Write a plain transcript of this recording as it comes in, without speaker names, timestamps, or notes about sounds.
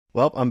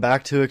Well, I'm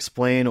back to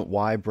explain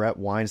why Bret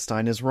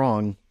Weinstein is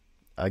wrong.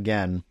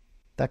 Again.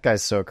 That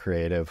guy's so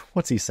creative.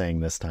 What's he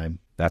saying this time?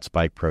 That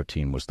spike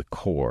protein was the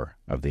core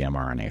of the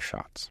mRNA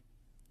shots.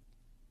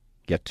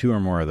 Get 2 or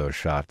more of those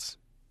shots,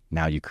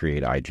 now you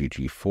create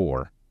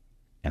IgG4,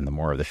 and the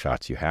more of the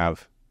shots you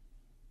have,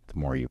 the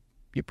more you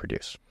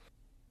produce.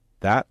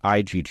 That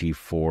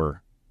IgG4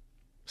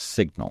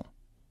 signal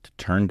to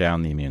turn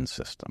down the immune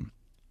system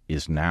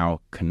is now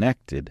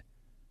connected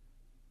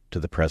to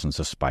the presence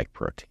of spike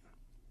protein.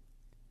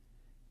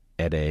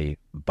 At a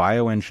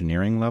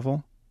bioengineering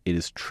level, it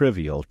is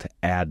trivial to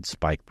add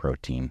spike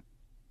protein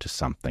to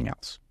something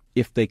else.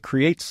 If they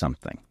create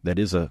something that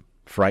is a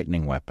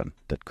frightening weapon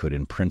that could,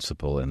 in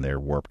principle, in their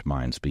warped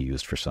minds, be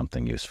used for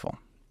something useful,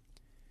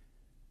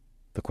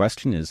 the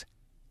question is,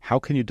 how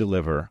can you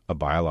deliver a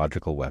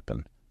biological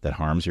weapon that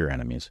harms your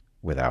enemies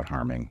without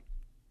harming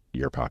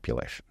your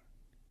population?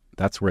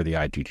 That's where the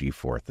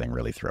IgG4 thing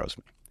really throws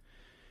me.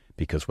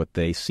 Because what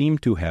they seem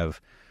to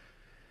have,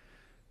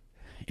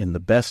 in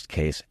the best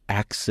case,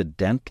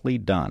 accidentally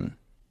done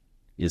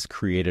is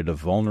created a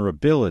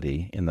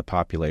vulnerability in the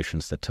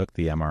populations that took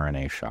the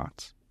mRNA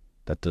shots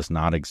that does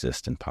not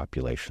exist in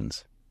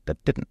populations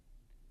that didn't.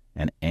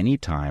 And any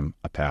time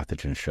a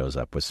pathogen shows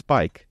up with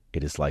spike,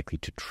 it is likely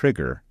to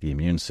trigger the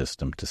immune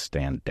system to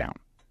stand down.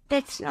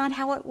 That's not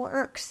how it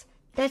works.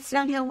 That's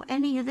not how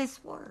any of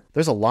this works.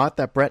 There's a lot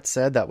that Bret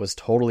said that was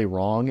totally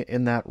wrong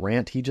in that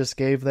rant he just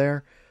gave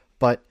there,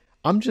 but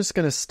I'm just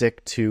going to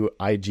stick to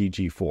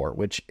IgG4,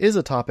 which is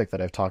a topic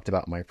that I've talked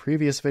about in my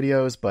previous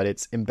videos, but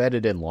it's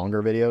embedded in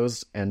longer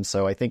videos, and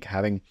so I think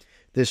having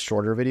this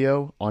shorter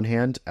video on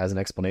hand as an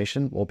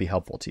explanation will be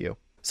helpful to you.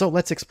 So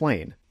let's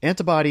explain.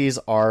 Antibodies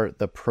are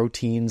the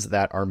proteins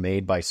that are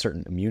made by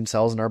certain immune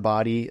cells in our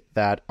body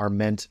that are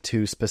meant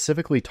to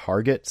specifically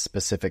target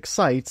specific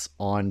sites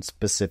on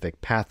specific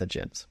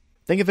pathogens.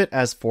 Think of it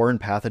as foreign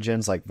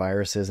pathogens like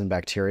viruses and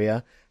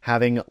bacteria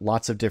having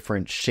lots of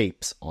different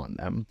shapes on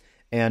them,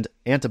 and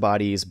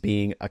antibodies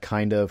being a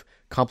kind of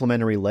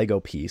complementary Lego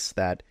piece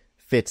that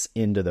fits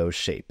into those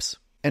shapes.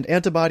 And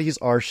antibodies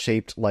are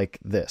shaped like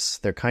this.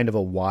 They're kind of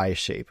a Y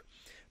shape.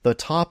 The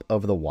top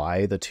of the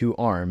Y, the 2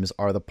 arms,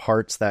 are the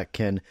parts that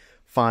can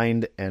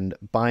find and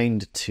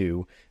bind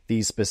to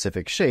these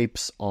specific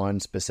shapes on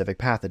specific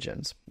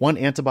pathogens. One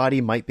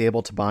antibody might be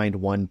able to bind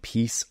one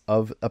piece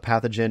of a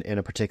pathogen in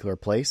a particular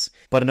place,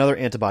 but another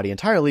antibody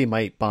entirely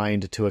might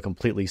bind to a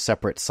completely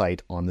separate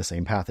site on the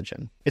same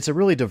pathogen. It's a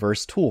really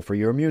diverse tool for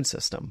your immune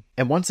system.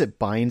 And once it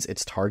binds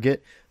its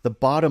target, the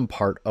bottom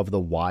part of the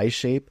Y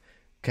shape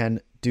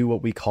can do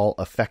what we call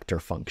effector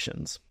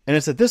functions. And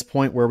it's at this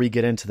point where we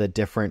get into the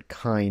different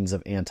kinds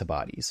of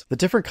antibodies. The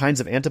different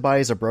kinds of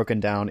antibodies are broken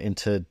down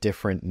into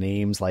different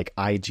names like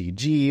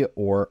IgG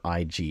or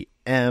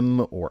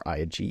IgM or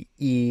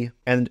IgE.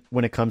 And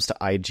when it comes to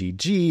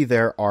IgG,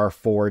 there are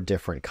 4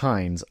 different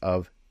kinds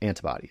of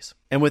antibodies.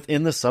 And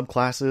within the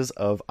subclasses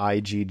of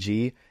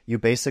IgG, you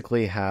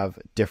basically have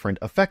different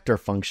effector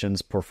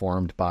functions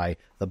performed by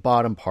the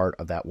bottom part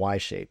of that Y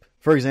shape.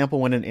 For example,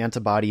 when an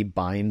antibody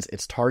binds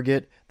its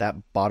target, that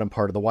bottom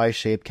part of the Y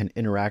shape can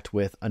interact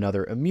with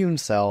another immune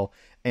cell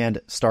and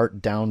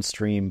start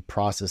downstream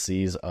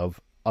processes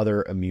of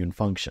other immune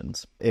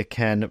functions. It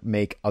can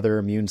make other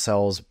immune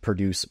cells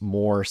produce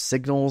more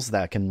signals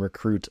that can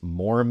recruit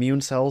more immune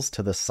cells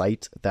to the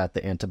site that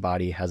the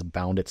antibody has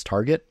bound its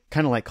target,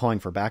 kind of like calling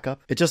for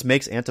backup. It just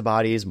makes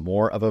antibodies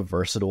more of a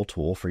versatile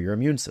tool for your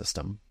immune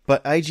system.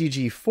 But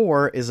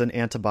IgG4 is an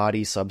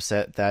antibody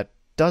subset that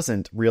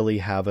doesn't really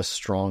have a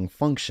strong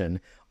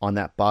function on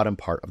that bottom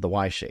part of the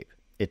Y shape.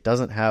 It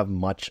doesn't have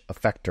much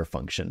effector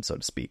function, so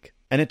to speak.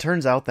 And it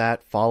turns out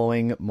that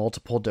following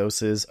multiple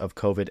doses of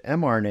COVID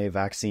mRNA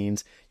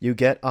vaccines, you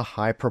get a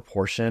high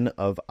proportion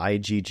of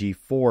IgG4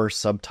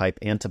 subtype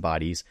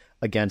antibodies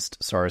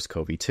against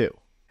SARS-CoV-2.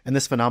 And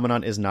this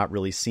phenomenon is not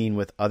really seen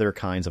with other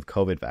kinds of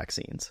COVID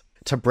vaccines.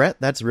 To Bret,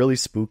 that's really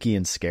spooky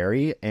and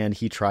scary, and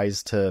he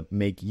tries to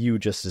make you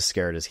just as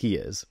scared as he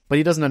is. But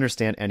he doesn't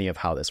understand any of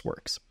how this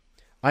works.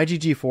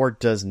 IgG4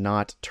 does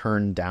not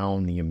turn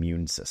down the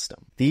immune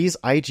system. These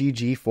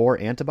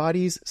IgG4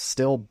 antibodies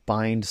still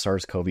bind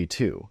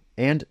SARS-CoV-2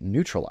 and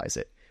neutralize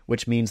it,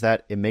 which means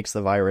that it makes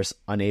the virus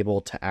unable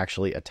to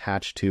actually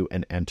attach to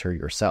and enter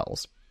your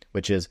cells,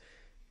 which is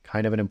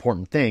kind of an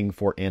important thing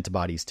for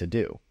antibodies to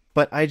do.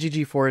 But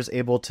IgG4 is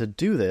able to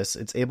do this.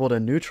 It's able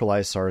to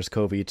neutralize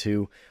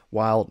SARS-CoV-2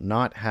 while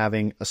not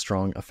having a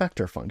strong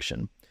effector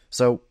function.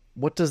 So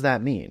what does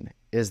that mean?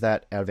 Is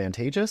that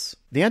advantageous?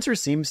 The answer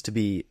seems to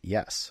be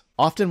yes.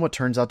 Often what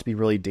turns out to be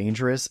really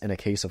dangerous in a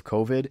case of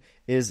COVID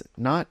is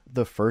not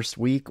the first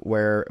week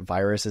where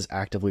virus is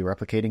actively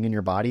replicating in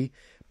your body,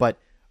 but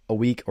a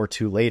week or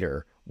 2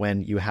 later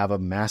when you have a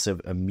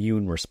massive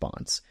immune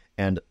response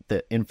and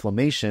the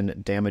inflammation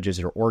damages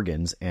your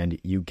organs and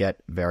you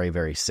get very,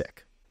 very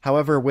sick.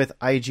 However, with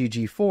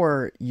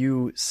IgG4,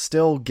 you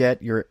still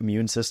get your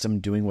immune system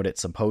doing what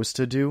it's supposed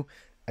to do,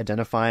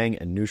 identifying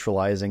and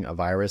neutralizing a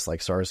virus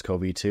like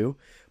SARS-CoV-2,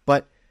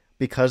 but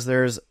because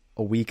there's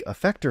a weak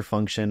effector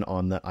function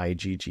on the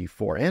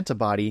IgG4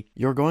 antibody,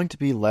 you're going to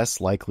be less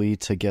likely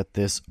to get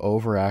this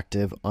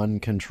overactive,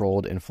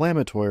 uncontrolled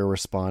inflammatory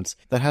response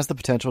that has the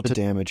potential to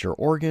damage your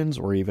organs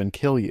or even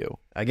kill you.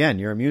 Again,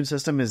 your immune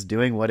system is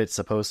doing what it's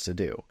supposed to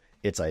do.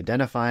 It's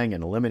identifying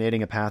and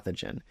eliminating a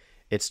pathogen.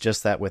 It's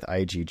just that with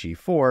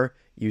IgG4,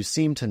 you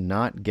seem to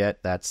not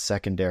get that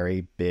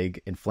secondary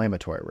big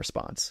inflammatory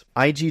response.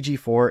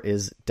 IgG4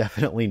 is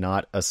definitely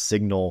not a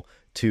signal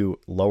to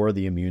lower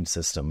the immune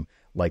system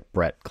like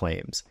Bret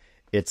claims.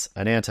 It's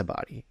an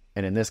antibody,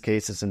 and in this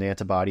case, it's an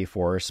antibody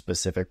for a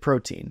specific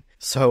protein.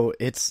 So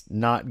it's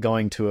not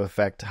going to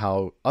affect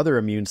how other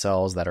immune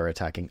cells that are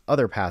attacking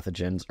other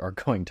pathogens are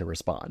going to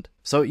respond.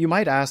 So you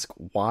might ask,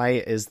 why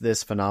is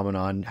this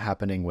phenomenon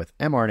happening with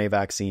mRNA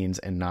vaccines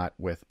and not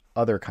with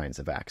other kinds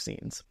of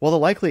vaccines? Well, the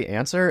likely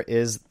answer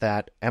is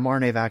that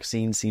mRNA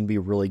vaccines seem to be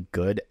really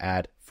good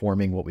at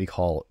forming what we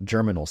call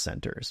germinal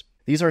centers.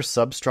 These are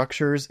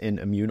substructures in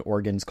immune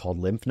organs called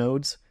lymph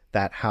nodes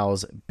that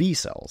house B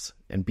cells,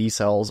 and B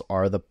cells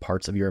are the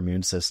parts of your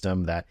immune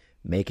system that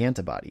make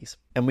antibodies.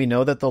 And we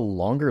know that the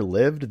longer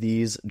lived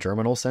these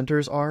germinal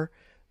centers are,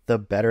 the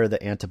better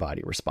the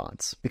antibody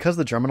response. Because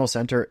the germinal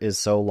center is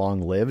so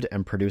long lived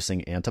and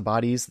producing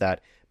antibodies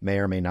that may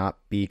or may not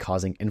be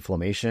causing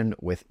inflammation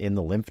within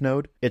the lymph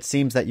node, it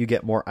seems that you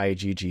get more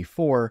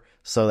IgG4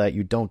 so that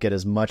you don't get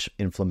as much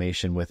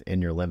inflammation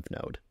within your lymph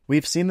node.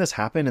 We've seen this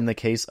happen in the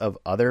case of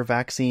other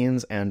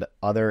vaccines and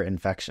other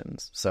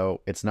infections, so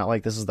it's not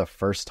like this is the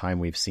first time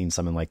we've seen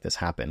something like this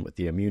happen with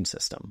the immune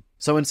system.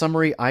 So in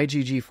summary,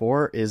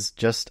 IgG4 is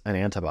just an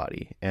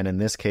antibody, and in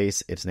this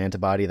case, it's an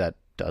antibody that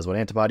does what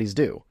antibodies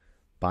do: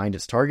 bind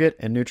its target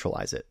and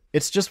neutralize it.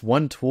 It's just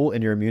one tool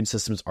in your immune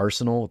system's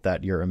arsenal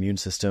that your immune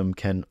system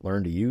can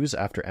learn to use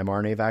after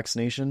mRNA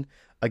vaccination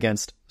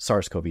against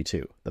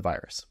SARS-CoV-2, the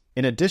virus.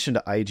 In addition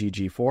to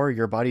IgG4,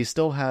 your body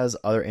still has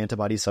other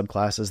antibody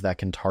subclasses that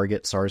can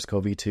target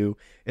SARS-CoV-2.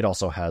 It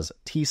also has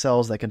T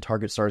cells that can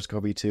target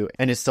SARS-CoV-2,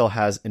 and it still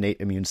has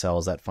innate immune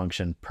cells that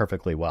function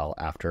perfectly well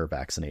after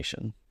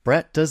vaccination.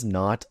 Bret does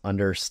not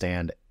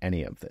understand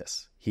any of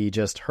this. He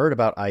just heard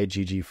about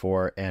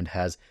IgG4 and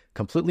has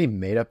completely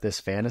made up this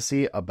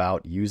fantasy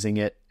about using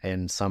it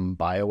in some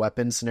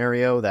bioweapon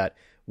scenario that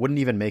wouldn't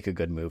even make a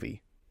good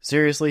movie.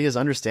 Seriously, his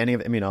understanding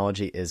of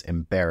immunology is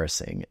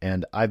embarrassing,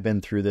 and I've been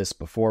through this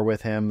before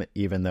with him.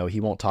 Even though he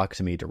won't talk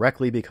to me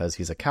directly because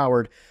he's a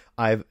coward,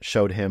 I've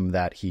showed him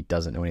that he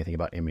doesn't know anything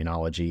about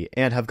immunology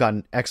and have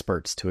gotten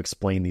experts to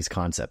explain these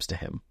concepts to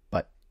him,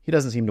 but he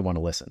doesn't seem to want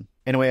to listen.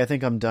 Anyway, I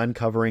think I'm done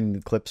covering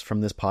the clips from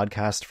this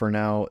podcast for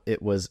now.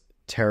 It was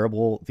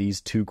terrible.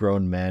 These two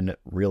grown men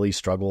really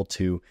struggle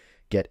to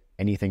get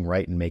anything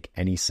right and make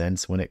any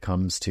sense when it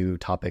comes to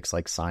topics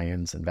like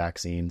science and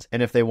vaccines.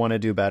 And if they want to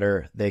do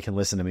better, they can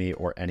listen to me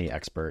or any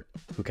expert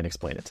who can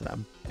explain it to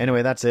them.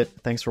 Anyway, that's it.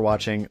 Thanks for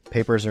watching.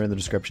 Papers are in the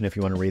description if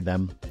you want to read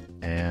them,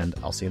 and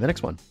I'll see you in the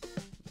next one.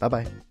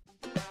 Bye-bye.